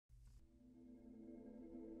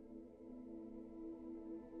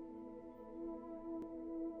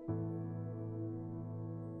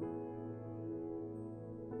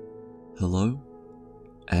Hello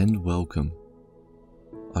and welcome.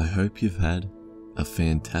 I hope you've had a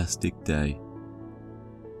fantastic day.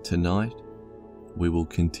 Tonight, we will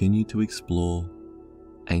continue to explore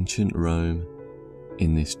ancient Rome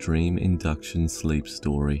in this dream induction sleep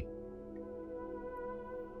story.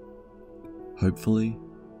 Hopefully,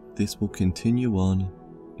 this will continue on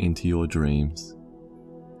into your dreams,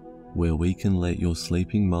 where we can let your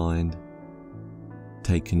sleeping mind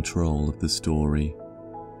take control of the story.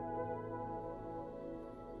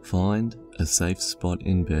 Find a safe spot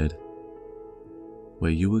in bed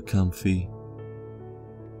where you are comfy.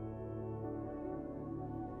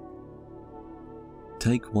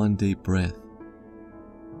 Take one deep breath,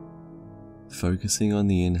 focusing on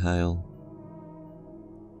the inhale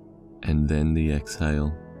and then the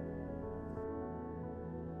exhale.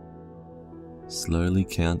 Slowly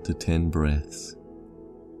count to 10 breaths.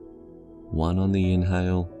 1 on the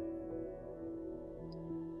inhale,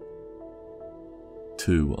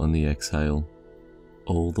 2 on the exhale,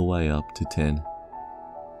 all the way up to 10.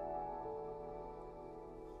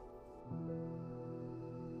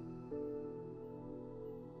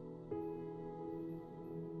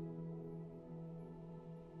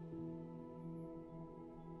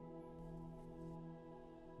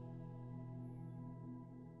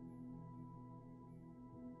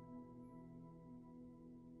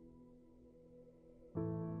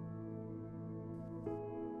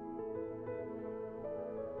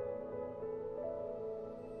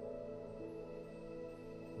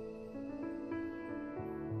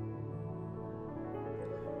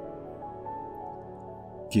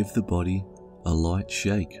 Give the body a light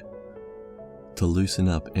shake to loosen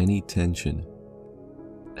up any tension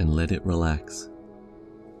and let it relax.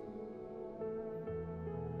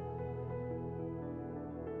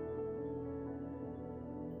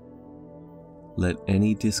 Let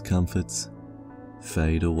any discomforts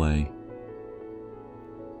fade away.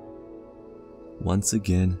 Once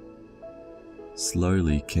again,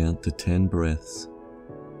 slowly count to 10 breaths.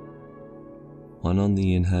 1 on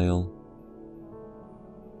the inhale,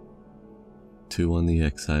 2 on the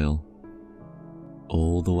exhale,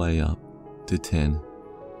 all the way up to 10.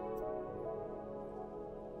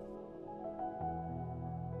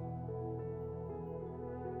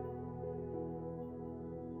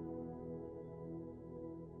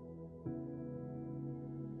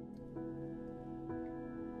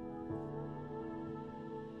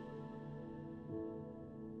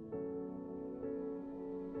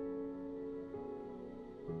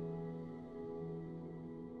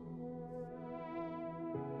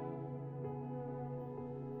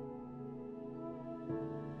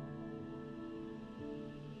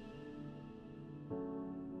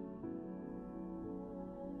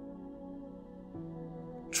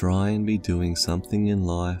 Try and be doing something in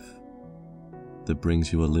life that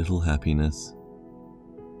brings you a little happiness.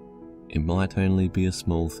 It might only be a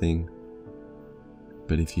small thing,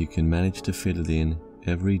 but if you can manage to fit it in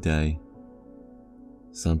every day,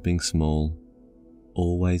 something small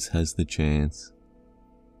always has the chance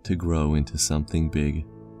to grow into something big.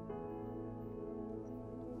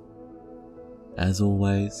 As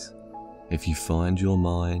always, if you find your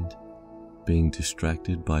mind being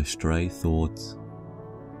distracted by stray thoughts,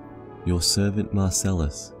 your servant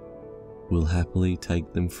Marcellus will happily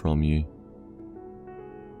take them from you.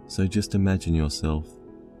 So just imagine yourself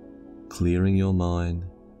clearing your mind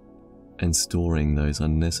and storing those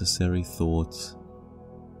unnecessary thoughts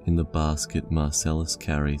in the basket Marcellus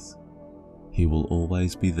carries. He will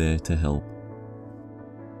always be there to help.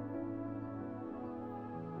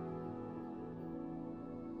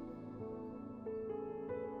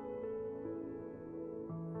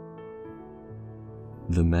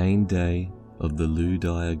 The main day of the Ludi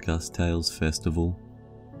Augustales festival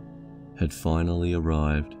had finally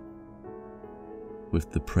arrived,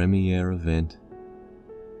 with the premiere event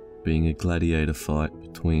being a gladiator fight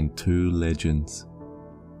between two legends.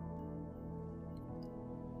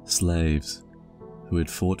 Slaves who had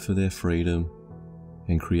fought for their freedom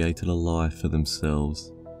and created a life for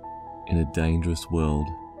themselves in a dangerous world,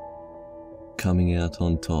 coming out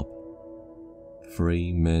on top,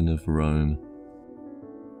 free men of Rome.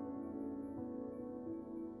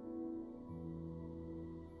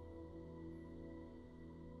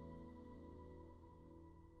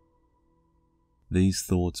 These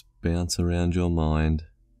thoughts bounce around your mind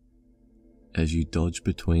as you dodge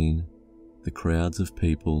between the crowds of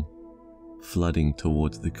people flooding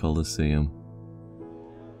towards the Colosseum.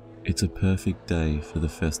 It's a perfect day for the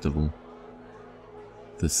festival.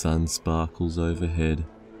 The sun sparkles overhead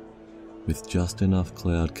with just enough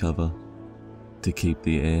cloud cover to keep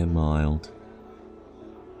the air mild.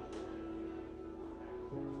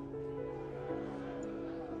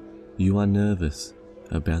 You are nervous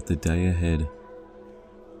about the day ahead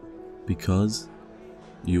because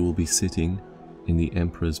you will be sitting in the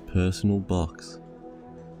Emperor's personal box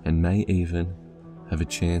and may even have a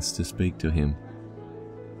chance to speak to him.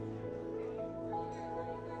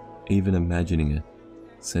 Even imagining it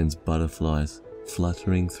sends butterflies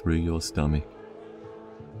fluttering through your stomach.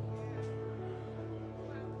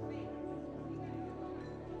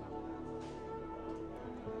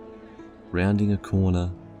 Rounding a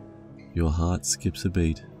corner, your heart skips a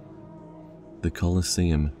beat. The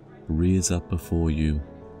Colosseum rears up before you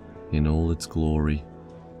in all its glory.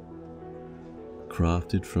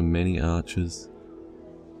 Crafted from many arches,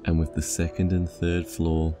 and with the second and third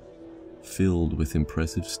floor filled with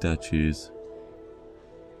impressive statues,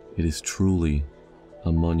 it is truly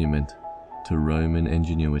a monument to Roman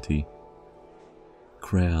ingenuity.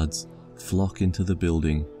 Crowds flock into the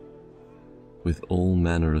building, with all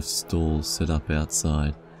manner of stalls set up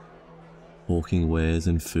outside, hawking wares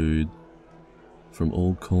and food from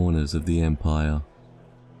all corners of the empire.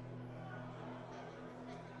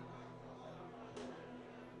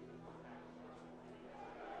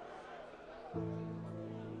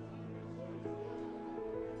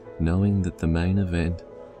 Knowing that the main event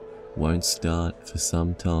won't start for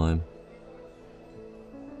some time,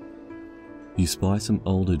 you spy some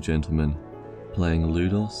older gentlemen playing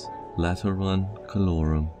Ludus Lateran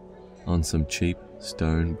Colorum on some cheap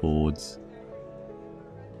stone boards.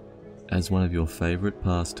 As one of your favourite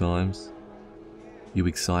pastimes, you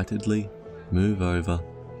excitedly move over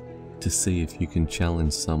to see if you can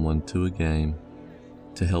challenge someone to a game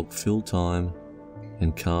to help fill time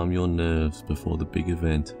and calm your nerves before the big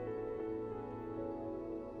event.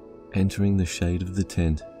 Entering the shade of the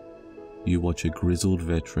tent, you watch a grizzled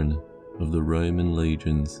veteran of the Roman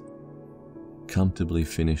legions comfortably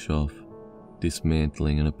finish off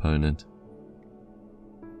dismantling an opponent.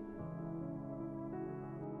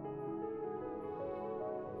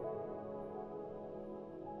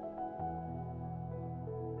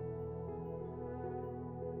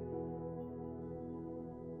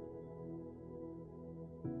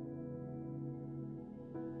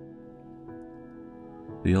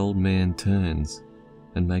 The old man turns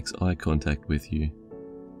and makes eye contact with you.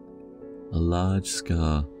 A large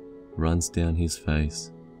scar runs down his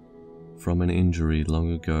face from an injury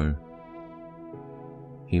long ago.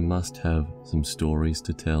 He must have some stories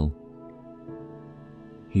to tell.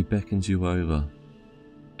 He beckons you over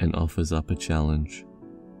and offers up a challenge,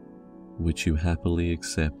 which you happily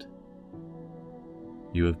accept.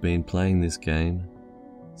 You have been playing this game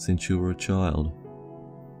since you were a child,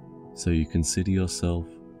 so you consider yourself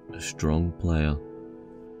a strong player.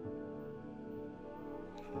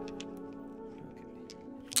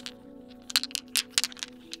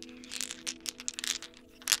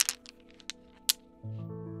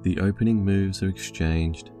 The opening moves are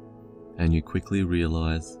exchanged, and you quickly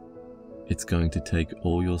realize it's going to take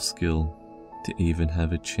all your skill to even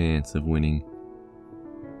have a chance of winning.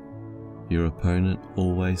 Your opponent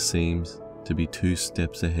always seems to be 2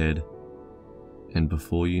 steps ahead, and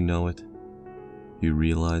before you know it, you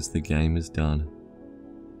realize the game is done.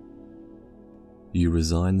 You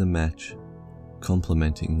resign the match,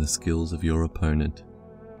 complimenting the skills of your opponent.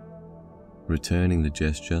 Returning the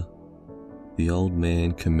gesture, the old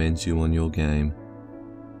man commends you on your game,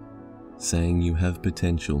 saying you have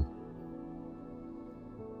potential.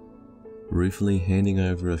 Ruefully handing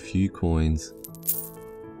over a few coins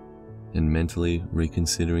and mentally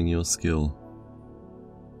reconsidering your skill,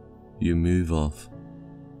 you move off,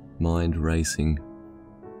 mind racing,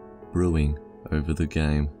 brewing over the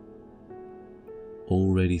game,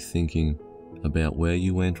 already thinking about where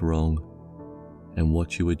you went wrong and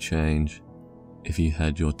what you would change if you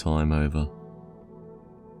had your time over.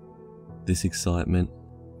 This excitement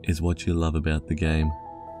is what you love about the game.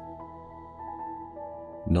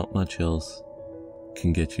 Not much else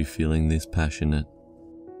can get you feeling this passionate.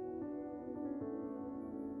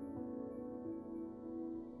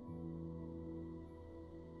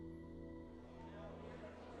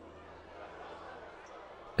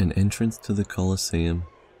 An entrance to the Colosseum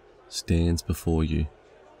stands before you.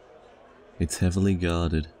 It's heavily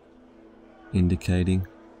guarded, indicating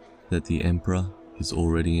that the Emperor is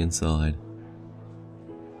already inside.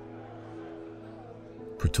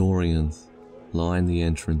 Praetorians line the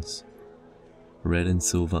entrance, red and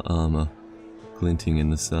silver armor glinting in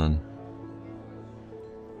the sun.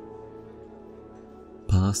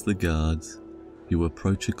 Past the guards, you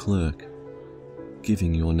approach a clerk,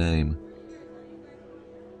 giving your name.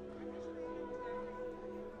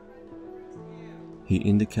 He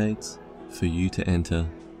indicates for you to enter,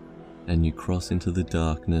 and you cross into the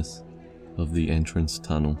darkness of the entrance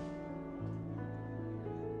tunnel.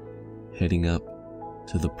 heading up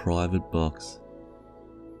to the private box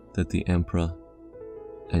that the Emperor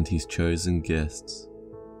and his chosen guests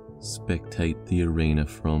spectate the arena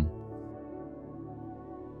from.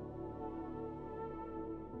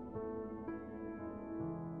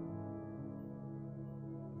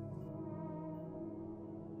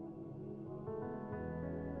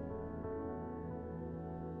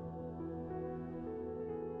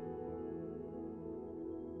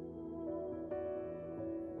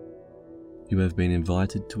 You have been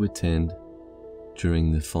invited to attend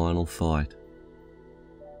during the final fight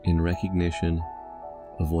in recognition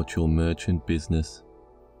of what your merchant business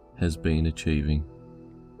has been achieving.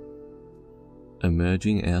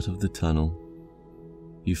 Emerging out of the tunnel,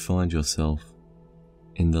 you find yourself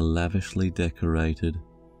in the lavishly decorated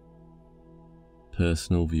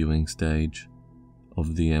personal viewing stage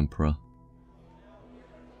of the Emperor.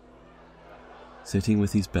 Sitting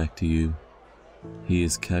with his back to you, he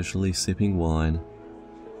is casually sipping wine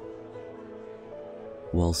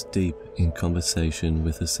whilst deep in conversation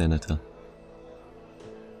with a senator.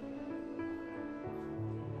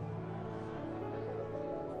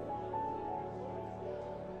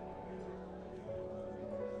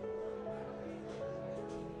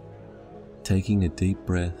 Taking a deep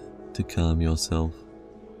breath to calm yourself,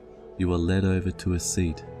 you are led over to a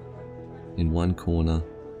seat in one corner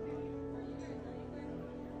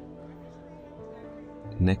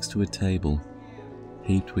next to a table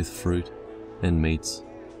heaped with fruit and meats,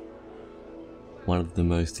 one of the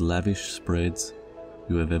most lavish spreads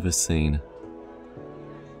you have ever seen.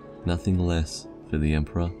 Nothing less for the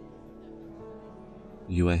Emperor.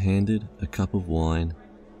 You are handed a cup of wine,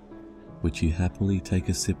 which you happily take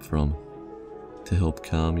a sip from to help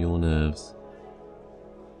calm your nerves,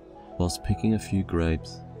 whilst picking a few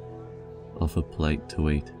grapes off a plate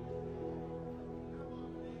to eat.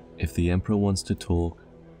 If the Emperor wants to talk,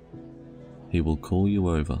 he will call you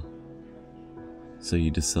over, so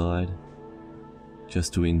you decide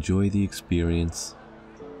just to enjoy the experience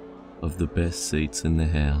of the best seats in the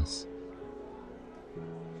house.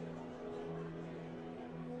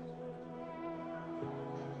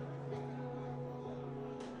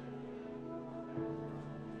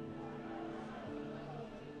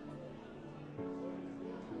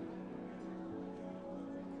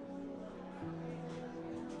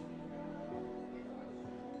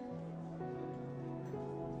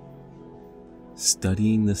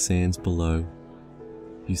 Studying the sands below,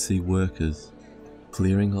 you see workers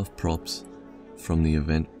clearing off props from the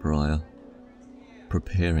event prior,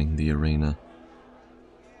 preparing the arena.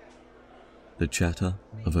 The chatter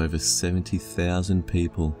of over 70,000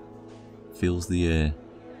 people fills the air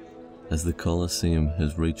as the Colosseum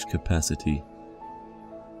has reached capacity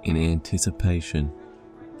in anticipation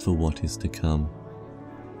for what is to come.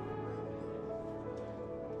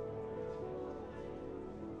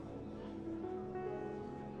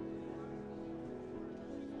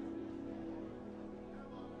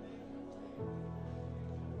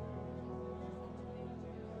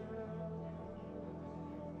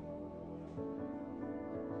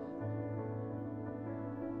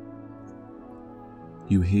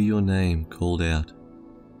 You hear your name called out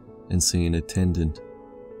and see an attendant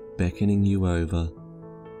beckoning you over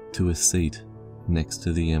to a seat next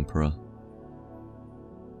to the Emperor.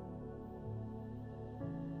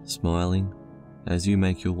 Smiling as you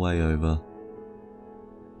make your way over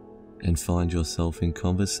and find yourself in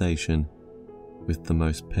conversation with the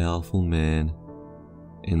most powerful man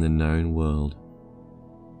in the known world.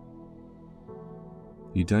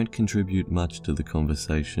 You don't contribute much to the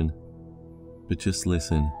conversation, but just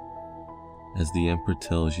listen as the Emperor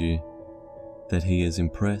tells you that he is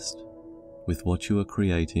impressed with what you are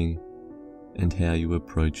creating and how you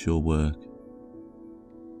approach your work.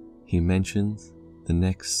 He mentions the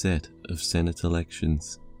next set of Senate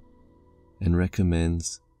elections and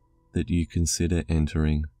recommends that you consider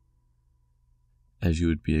entering, as you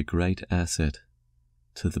would be a great asset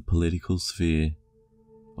to the political sphere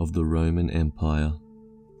of the Roman Empire.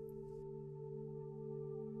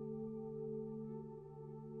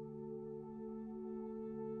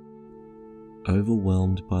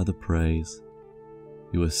 Overwhelmed by the praise,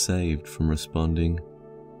 you are saved from responding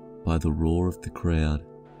by the roar of the crowd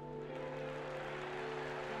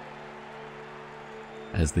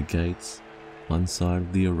as the gates one side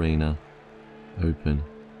of the arena open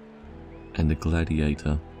and a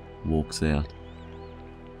gladiator walks out.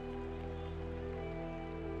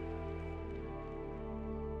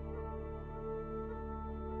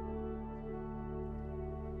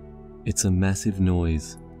 It's a massive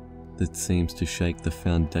noise that seems to shake the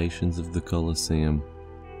foundations of the Colosseum.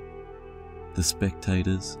 The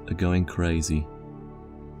spectators are going crazy.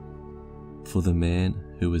 for the man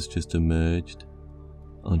who has just emerged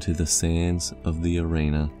onto the sands of the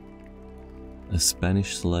arena, a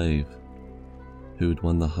Spanish slave who had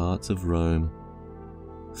won the hearts of Rome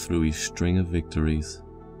through his string of victories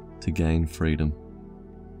to gain freedom,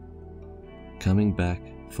 coming back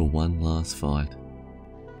for one last fight.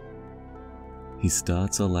 He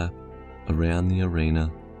starts a lap around the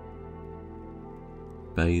arena,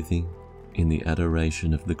 bathing in the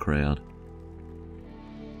adoration of the crowd.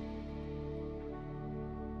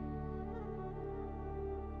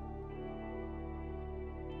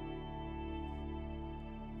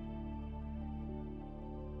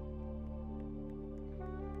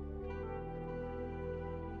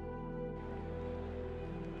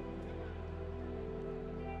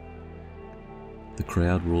 The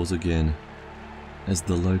crowd roars again as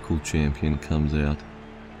the local champion comes out,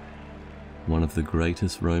 one of the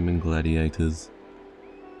greatest Roman gladiators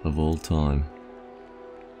of all time.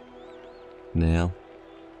 Now,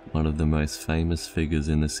 one of the most famous figures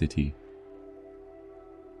in the city.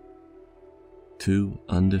 Two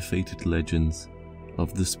undefeated legends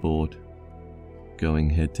of the sport going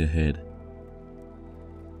head to head.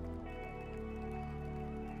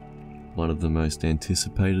 One of the most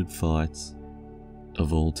anticipated fights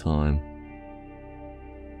of all time.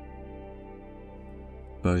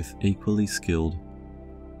 Both equally skilled,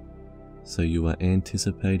 so you are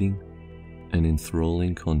anticipating an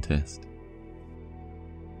enthralling contest.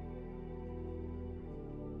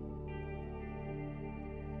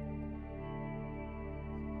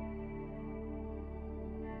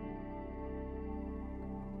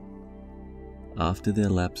 After their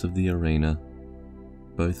laps of the arena,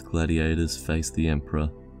 both gladiators face the emperor,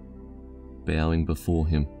 bowing before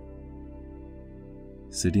him.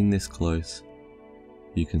 Sitting this close,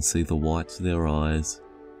 you can see the whites of their eyes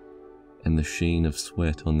and the sheen of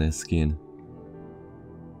sweat on their skin.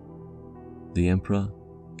 The emperor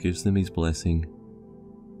gives them his blessing,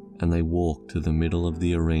 and they walk to the middle of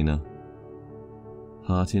the arena.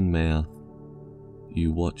 Heart in mouth,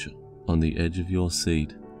 you watch on the edge of your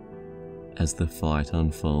seat as the fight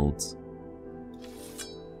unfolds.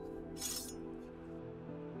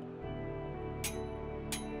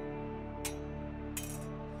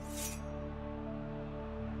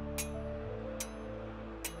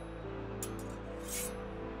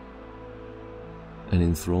 An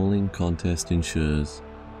enthralling contest ensures,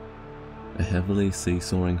 a heavily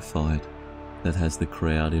seesawing fight that has the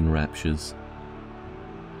crowd in raptures.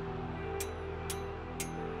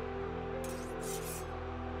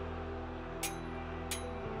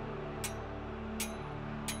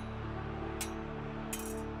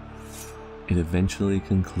 It eventually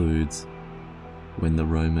concludes when the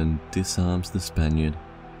Roman disarms the Spaniard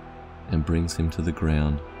and brings him to the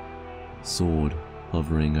ground, sword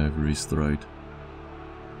hovering over his throat.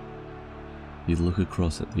 You look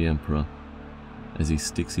across at the emperor as he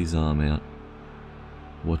sticks his arm out,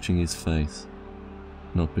 watching his face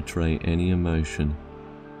not betray any emotion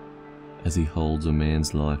as he holds a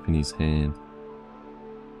man's life in his hand.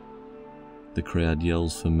 The crowd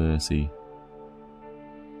yells for mercy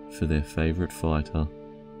for their favourite fighter,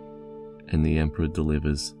 and the emperor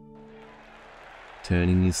delivers,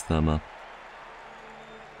 turning his thumb up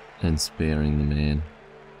and sparing the man.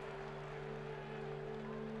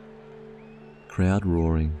 Crowd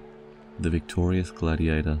roaring, the victorious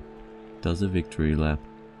gladiator does a victory lap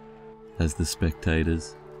as the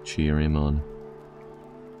spectators cheer him on.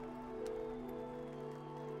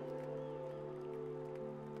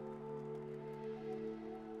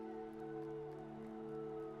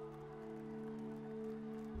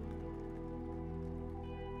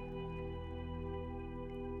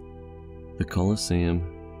 The Colosseum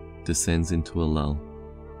descends into a lull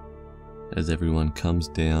as everyone comes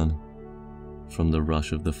down from the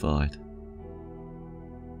rush of the fight.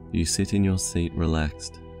 You sit in your seat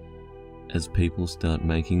relaxed as people start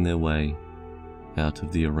making their way out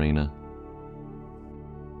of the arena.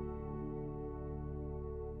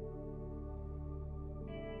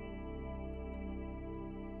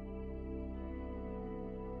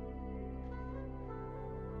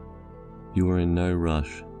 You are in no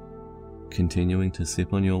rush, continuing to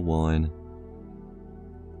sip on your wine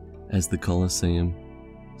as the Colosseum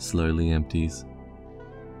slowly empties.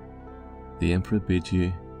 The emperor bids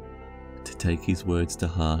you to take his words to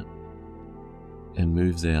heart and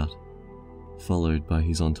moves out, followed by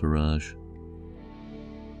his entourage.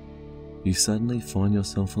 You suddenly find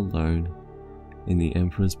yourself alone in the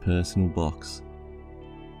emperor's personal box.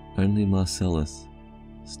 Only Marcellus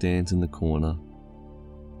stands in the corner.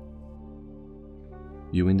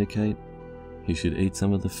 You indicate he should eat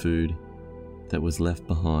some of the food that was left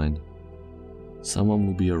behind, Someone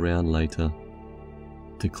will be around later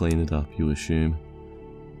to clean it up, you assume.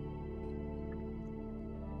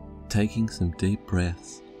 Taking some deep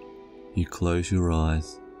breaths, you close your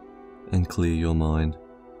eyes and clear your mind.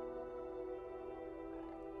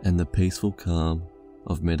 And the peaceful calm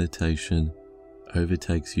of meditation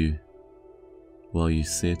overtakes you while you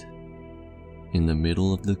sit in the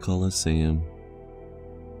middle of the Colosseum,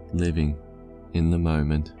 living in the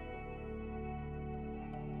moment.